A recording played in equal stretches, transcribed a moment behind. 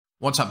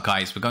What's up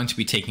guys, we're going to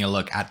be taking a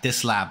look at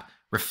this lab,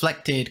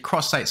 reflected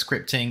cross-site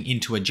scripting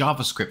into a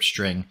JavaScript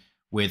string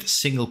with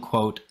single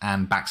quote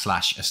and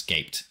backslash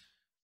escaped.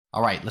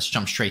 All right, let's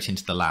jump straight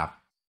into the lab.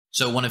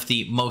 So one of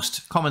the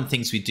most common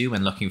things we do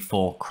when looking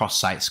for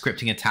cross-site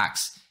scripting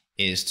attacks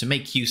is to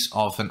make use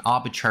of an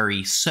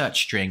arbitrary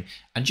search string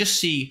and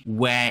just see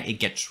where it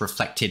gets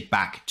reflected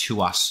back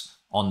to us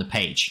on the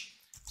page.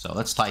 So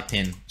let's type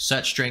in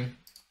search string,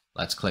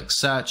 let's click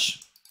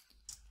search.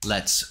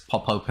 Let's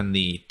pop open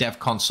the dev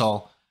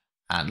console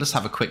and let's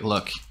have a quick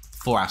look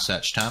for our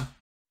search term.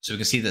 So we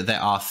can see that there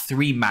are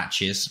 3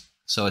 matches.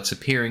 So it's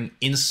appearing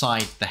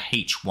inside the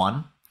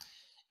H1.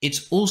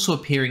 It's also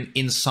appearing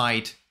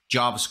inside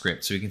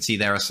JavaScript. So we can see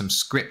there are some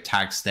script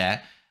tags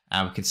there.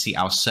 And we can see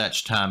our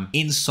search term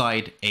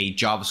inside a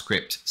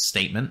JavaScript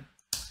statement.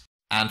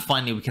 And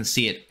finally, we can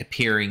see it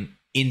appearing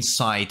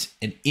inside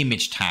an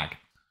image tag.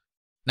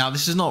 Now,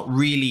 this is not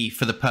really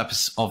for the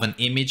purpose of an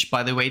image,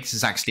 by the way. This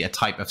is actually a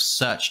type of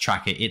search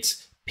tracker.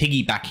 It's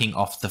piggybacking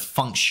off the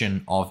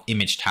function of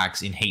image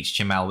tags in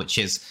HTML, which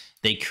is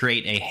they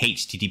create a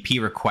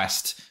HTTP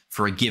request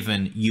for a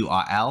given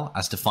URL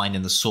as defined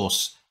in the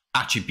source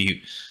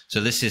attribute.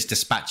 So this is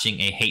dispatching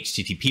a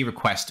HTTP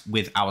request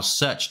with our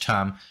search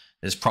term.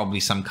 There's probably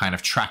some kind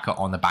of tracker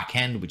on the back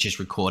end, which is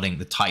recording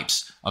the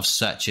types of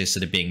searches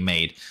that are being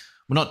made.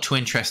 We're not too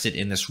interested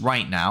in this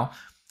right now.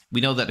 We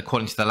know that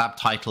according to the lab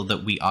title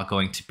that we are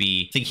going to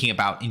be thinking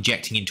about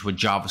injecting into a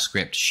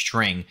JavaScript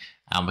string.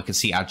 We can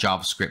see our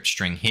JavaScript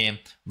string here,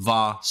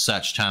 var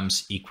search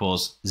terms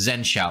equals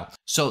Zen shell.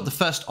 So the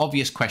first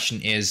obvious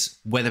question is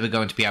whether we're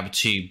going to be able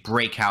to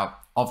break out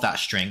of that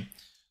string.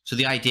 So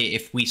the idea,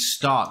 if we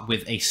start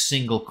with a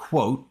single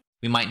quote,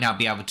 we might now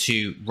be able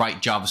to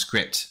write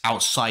JavaScript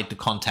outside the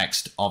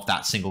context of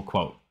that single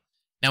quote.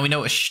 Now we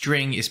know a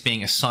string is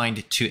being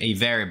assigned to a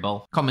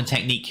variable. Common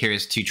technique here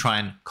is to try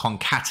and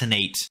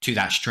concatenate to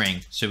that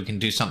string. So we can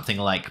do something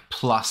like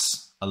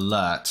plus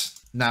alert.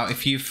 Now,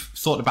 if you've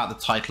thought about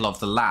the title of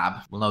the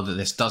lab, we'll know that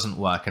this doesn't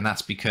work, and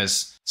that's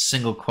because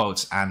single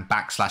quotes and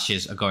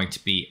backslashes are going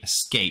to be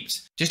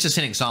escaped. Just as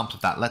an example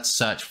of that, let's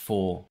search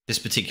for this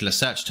particular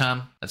search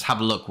term. Let's have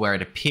a look where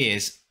it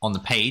appears on the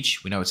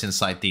page. We know it's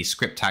inside the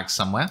script tag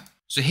somewhere.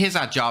 So here's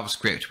our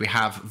JavaScript. We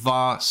have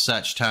var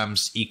search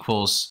terms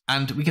equals,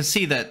 and we can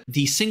see that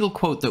the single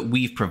quote that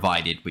we've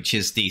provided, which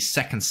is the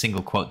second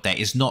single quote there,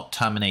 is not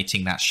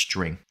terminating that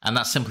string. And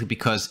that's simply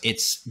because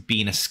it's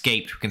been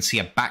escaped. We can see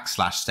a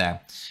backslash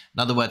there.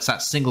 In other words,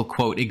 that single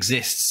quote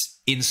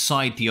exists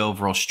inside the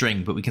overall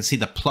string, but we can see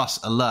the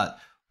plus alert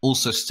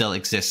also still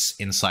exists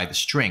inside the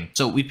string.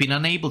 So we've been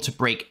unable to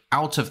break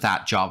out of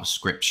that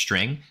JavaScript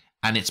string.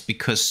 And it's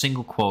because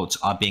single quotes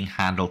are being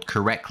handled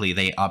correctly.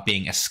 They are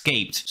being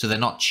escaped, so they're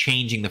not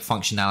changing the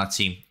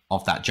functionality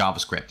of that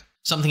JavaScript.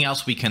 Something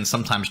else we can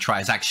sometimes try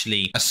is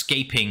actually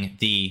escaping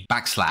the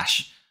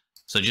backslash.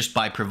 So just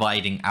by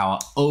providing our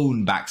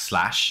own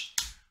backslash,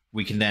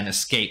 we can then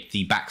escape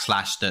the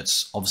backslash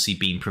that's obviously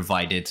being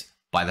provided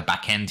by the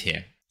back end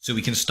here. So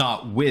we can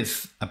start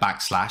with a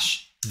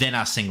backslash, then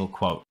our single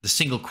quote. The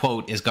single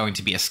quote is going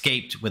to be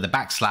escaped with a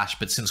backslash,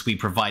 but since we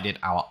provided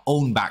our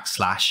own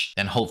backslash,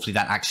 then hopefully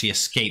that actually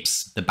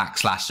escapes the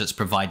backslash that's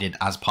provided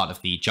as part of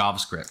the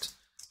JavaScript.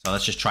 So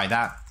let's just try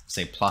that,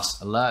 say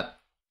plus alert,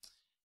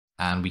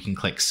 and we can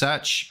click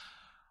search.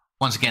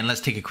 Once again,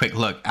 let's take a quick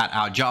look at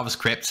our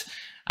JavaScript,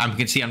 and we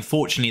can see,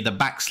 unfortunately, the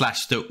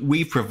backslash that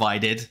we've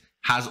provided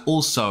has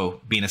also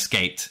been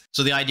escaped.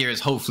 So the idea is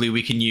hopefully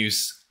we can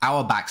use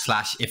our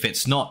backslash, if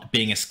it's not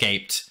being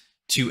escaped,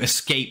 to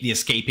escape the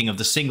escaping of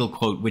the single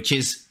quote, which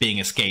is being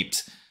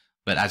escaped.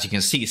 But as you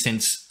can see,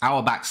 since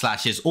our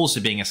backslash is also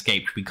being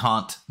escaped, we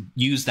can't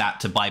use that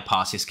to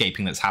bypass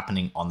escaping that's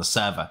happening on the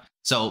server.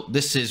 So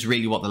this is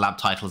really what the lab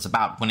title is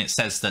about. When it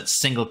says that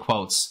single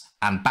quotes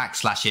and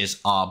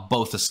backslashes are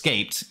both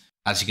escaped,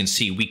 as you can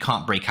see, we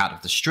can't break out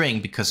of the string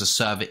because the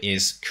server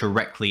is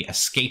correctly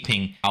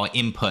escaping our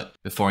input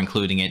before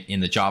including it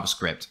in the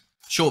JavaScript.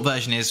 Short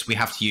version is we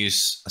have to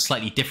use a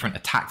slightly different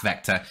attack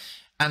vector.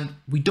 And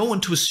we don't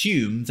want to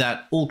assume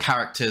that all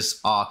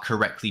characters are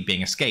correctly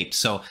being escaped.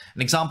 So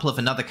an example of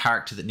another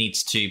character that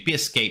needs to be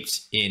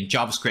escaped in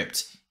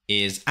JavaScript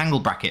is angle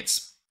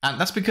brackets. And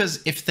that's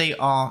because if they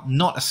are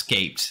not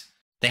escaped,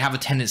 they have a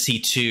tendency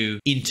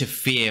to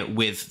interfere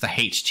with the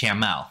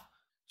HTML.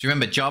 So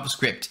remember,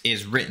 JavaScript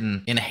is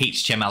written in a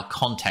HTML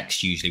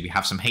context usually. We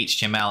have some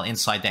HTML.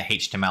 Inside that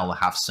HTML, we'll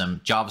have some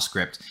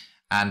JavaScript.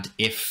 And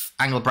if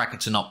angle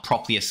brackets are not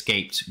properly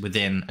escaped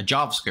within a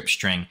JavaScript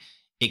string,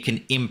 it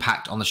can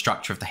impact on the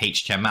structure of the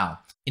HTML.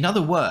 In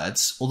other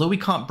words, although we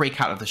can't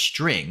break out of the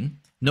string,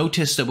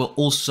 notice that we're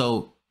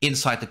also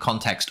inside the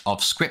context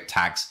of script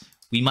tags.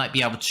 We might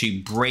be able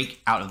to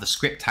break out of the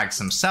script tags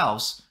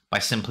themselves by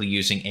simply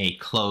using a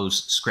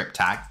close script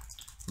tag.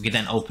 We can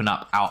then open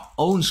up our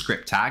own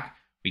script tag.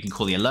 We can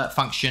call the alert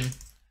function,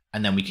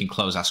 and then we can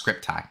close our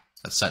script tag.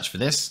 Let's search for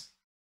this.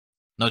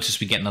 Notice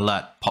we get an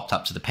alert popped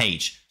up to the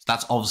page. So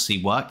that's obviously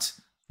worked.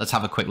 Let's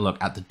have a quick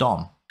look at the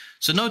DOM.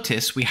 So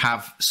notice we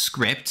have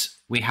script,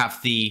 we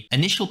have the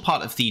initial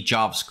part of the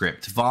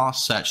JavaScript, var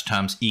search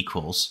terms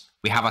equals.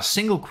 We have a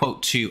single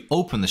quote to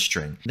open the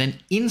string. Then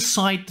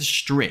inside the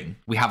string,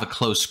 we have a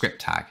closed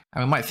script tag.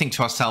 And we might think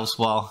to ourselves,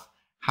 well,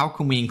 how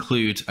can we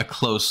include a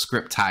closed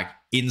script tag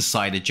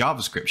inside a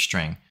JavaScript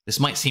string? This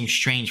might seem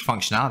strange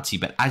functionality,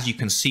 but as you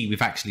can see,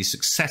 we've actually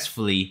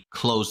successfully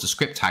closed the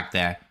script tag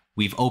there.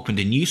 We've opened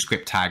a new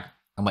script tag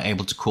and we're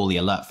able to call the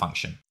alert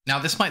function. Now,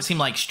 this might seem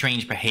like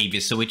strange behavior,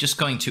 so we're just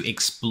going to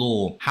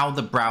explore how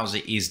the browser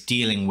is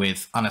dealing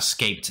with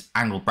unescaped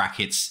angle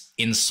brackets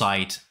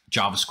inside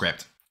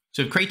JavaScript.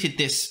 So we've created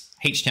this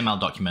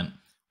HTML document.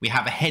 We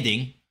have a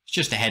heading, it's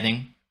just a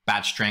heading,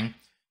 bad string.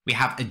 We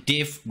have a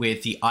div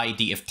with the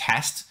ID of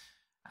test.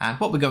 And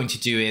what we're going to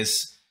do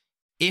is,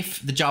 if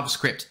the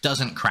JavaScript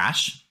doesn't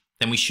crash,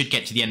 then we should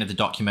get to the end of the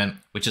document,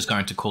 which is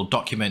going to call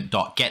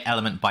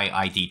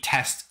document.getElementById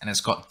test, and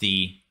it's got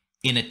the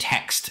inner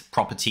text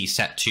property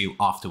set to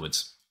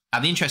afterwards.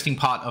 Now, the interesting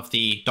part of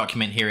the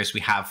document here is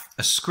we have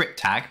a script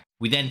tag.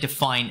 We then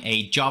define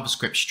a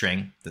JavaScript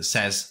string that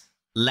says,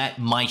 let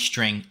my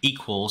string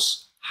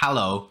equals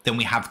hello. Then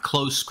we have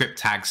closed script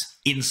tags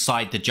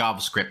inside the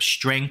JavaScript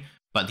string,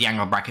 but the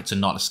angle brackets are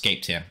not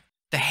escaped here.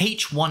 The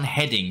H1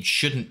 heading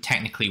shouldn't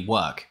technically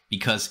work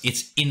because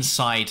it's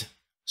inside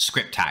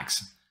script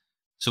tags.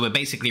 So we're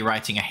basically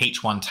writing a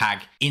H1 tag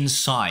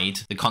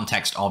inside the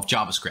context of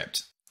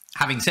JavaScript.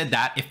 Having said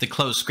that, if the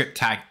closed script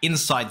tag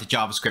inside the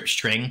JavaScript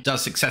string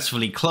does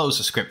successfully close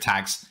the script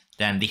tags,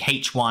 then the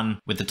H1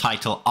 with the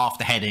title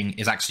after heading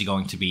is actually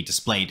going to be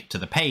displayed to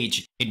the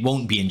page. It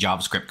won't be in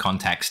JavaScript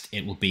context.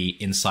 It will be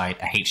inside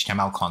a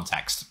HTML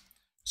context.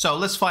 So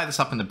let's fire this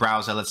up in the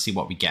browser. Let's see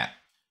what we get.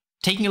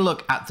 Taking a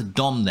look at the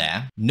DOM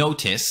there,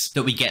 notice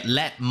that we get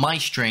let my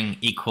string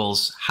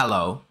equals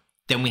hello.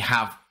 Then we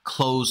have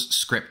close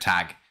script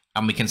tag,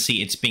 and we can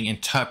see it's being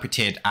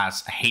interpreted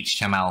as a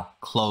HTML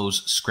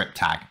close script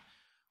tag.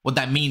 What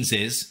that means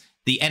is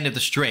the end of the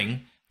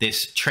string,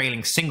 this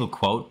trailing single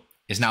quote,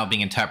 is now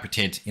being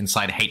interpreted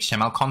inside a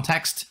HTML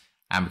context,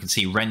 and we can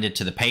see rendered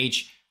to the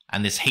page.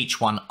 And this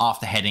H1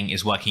 after heading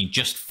is working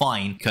just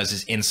fine because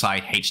it's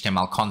inside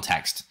HTML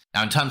context.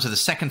 Now, in terms of the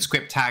second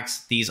script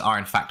tags, these are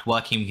in fact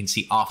working. We can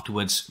see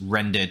afterwards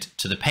rendered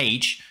to the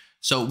page.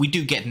 So we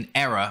do get an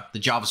error. The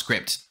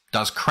JavaScript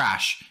does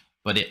crash,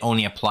 but it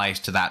only applies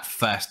to that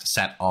first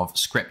set of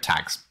script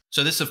tags.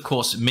 So this, of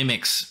course,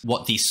 mimics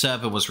what the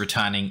server was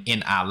returning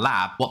in our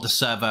lab. What the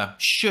server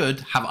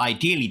should have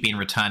ideally been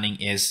returning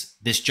is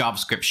this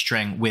JavaScript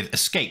string with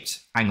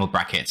escaped angle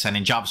brackets. And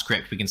in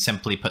JavaScript, we can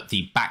simply put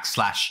the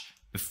backslash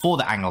before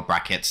the angle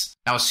brackets.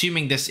 Now,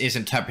 assuming this is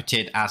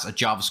interpreted as a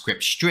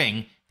JavaScript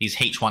string, these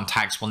H1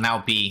 tags will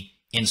now be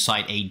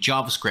inside a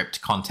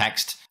JavaScript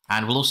context.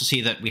 And we'll also see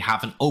that we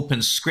have an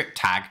open script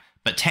tag,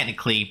 but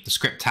technically the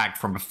script tag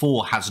from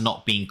before has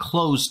not been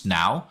closed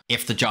now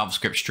if the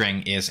JavaScript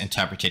string is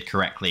interpreted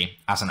correctly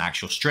as an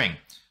actual string.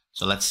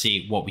 So let's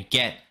see what we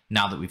get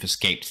now that we've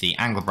escaped the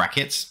angle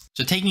brackets.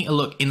 So taking a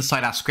look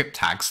inside our script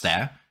tags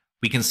there,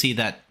 we can see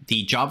that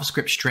the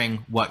JavaScript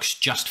string works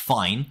just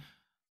fine,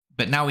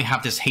 but now we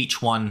have this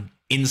H1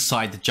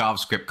 inside the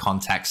JavaScript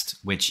context,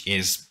 which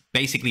is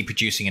basically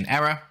producing an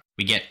error.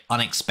 We get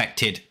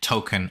unexpected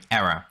token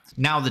error.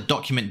 Now the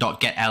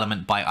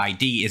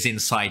document.getElementById is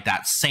inside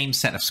that same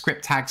set of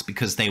script tags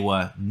because they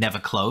were never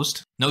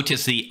closed.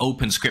 Notice the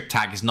open script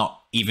tag is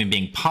not even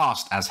being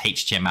passed as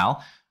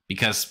HTML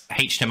because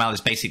HTML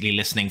is basically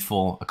listening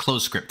for a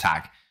closed script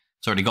tag.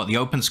 It's already got the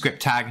open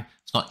script tag.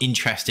 It's not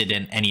interested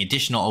in any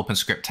additional open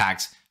script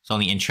tags. It's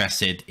only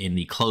interested in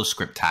the closed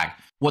script tag.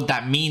 What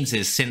that means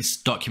is since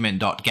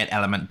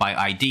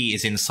document.getElementById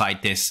is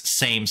inside this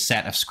same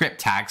set of script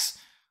tags,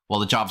 well,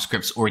 the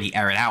JavaScript's already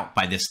errored out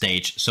by this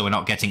stage, so we're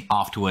not getting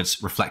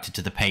afterwards reflected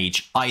to the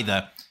page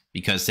either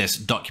because this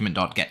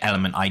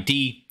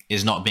document.getElementId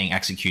is not being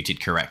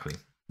executed correctly.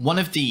 One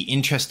of the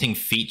interesting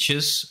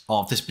features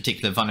of this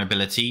particular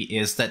vulnerability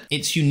is that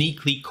it's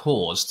uniquely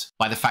caused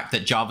by the fact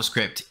that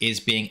JavaScript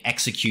is being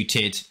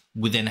executed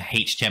within a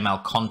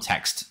HTML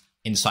context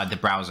inside the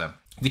browser.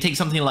 If we take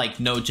something like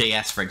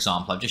nodejs, for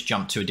example, I've just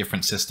jumped to a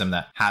different system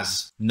that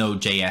has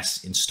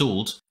nodejs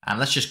installed. And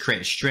let's just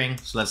create a string.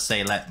 So let's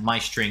say let my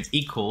string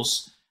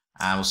equals,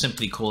 and we'll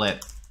simply call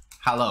it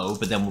hello,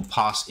 but then we'll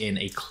pass in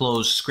a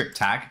closed script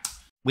tag.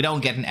 We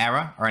don't get an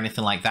error or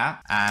anything like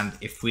that. And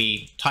if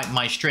we type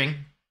my string,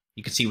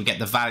 you can see we get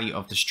the value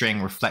of the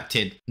string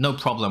reflected, no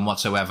problem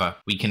whatsoever.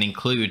 We can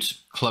include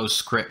closed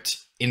script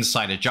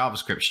inside a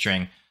JavaScript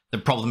string. The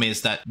problem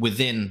is that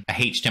within a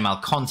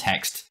HTML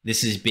context,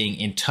 this is being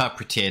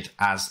interpreted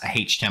as a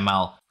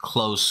HTML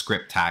closed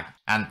script tag.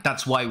 And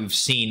that's why we've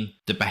seen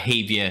the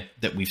behavior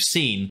that we've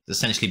seen,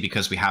 essentially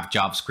because we have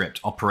JavaScript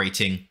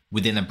operating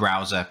within a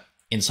browser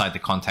inside the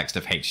context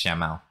of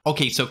HTML.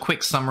 Okay, so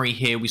quick summary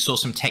here. We saw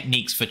some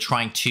techniques for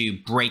trying to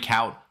break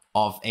out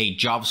of a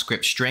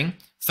JavaScript string.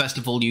 First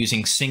of all,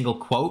 using single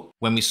quote.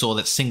 When we saw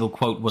that single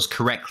quote was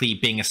correctly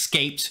being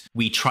escaped,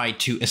 we tried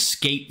to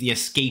escape the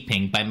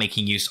escaping by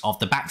making use of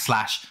the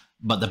backslash,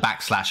 but the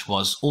backslash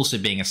was also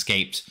being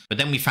escaped. But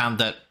then we found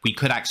that we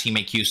could actually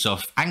make use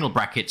of angle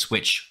brackets,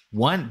 which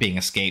weren't being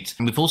escaped.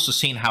 And we've also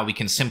seen how we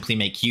can simply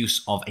make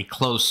use of a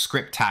closed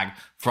script tag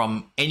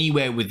from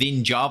anywhere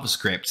within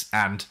JavaScript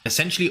and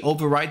essentially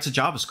overrides the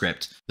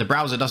JavaScript. The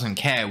browser doesn't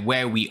care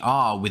where we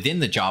are within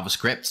the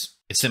JavaScript.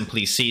 It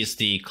simply sees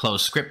the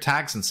closed script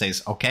tags and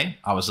says, okay,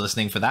 I was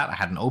listening for that. I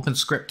had an open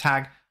script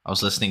tag. I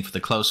was listening for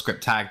the closed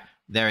script tag.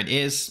 There it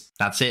is.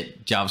 That's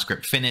it.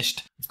 JavaScript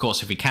finished. Of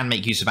course, if we can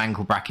make use of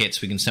angle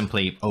brackets, we can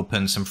simply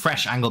open some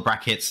fresh angle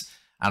brackets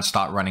and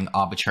start running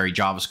arbitrary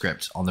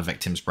JavaScript on the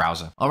victim's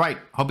browser. All right.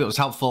 Hope it was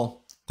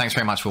helpful. Thanks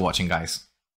very much for watching, guys.